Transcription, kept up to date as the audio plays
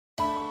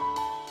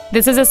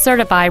This is a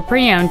certified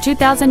pre-owned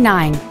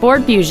 2009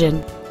 Ford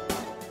Fusion.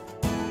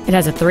 It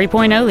has a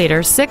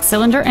 3.0-liter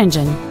six-cylinder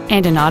engine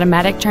and an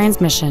automatic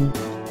transmission.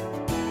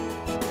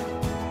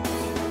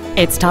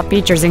 Its top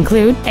features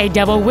include a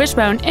double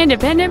wishbone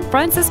independent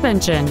front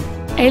suspension,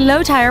 a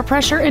low tire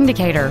pressure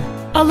indicator,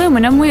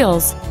 aluminum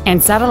wheels,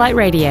 and satellite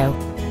radio.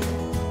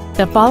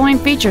 The following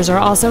features are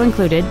also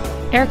included: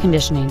 air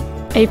conditioning,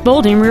 a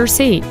folding rear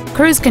seat,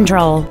 cruise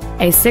control,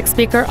 a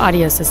 6-speaker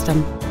audio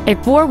system, a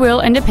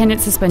 4-wheel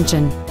independent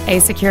suspension, a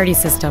security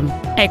system,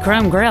 a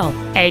chrome grille,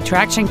 a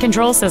traction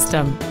control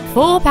system,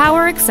 full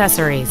power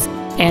accessories,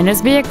 and this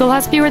vehicle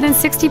has fewer than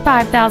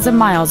 65,000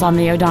 miles on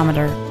the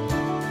odometer.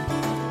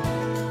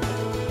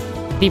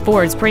 The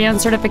Ford's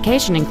pre-owned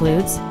certification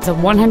includes a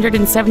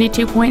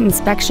 172-point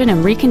inspection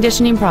and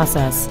reconditioning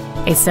process,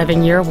 a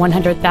 7-year,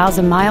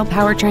 100,000-mile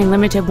powertrain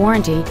limited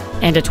warranty,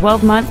 and a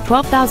 12-month,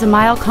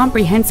 12,000-mile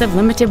comprehensive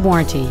limited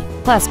warranty,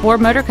 plus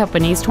Ford Motor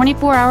Company's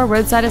 24-hour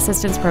roadside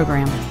assistance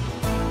program.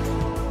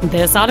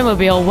 This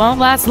automobile won't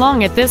last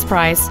long at this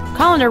price.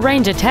 Call and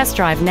arrange a test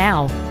drive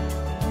now.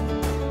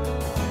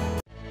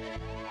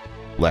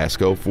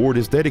 Lasco Ford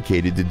is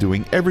dedicated to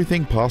doing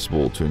everything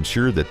possible to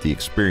ensure that the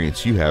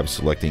experience you have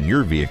selecting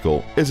your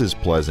vehicle is as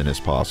pleasant as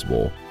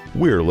possible.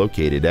 We're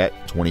located at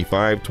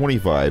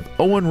 2525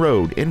 Owen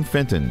Road in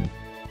Fenton.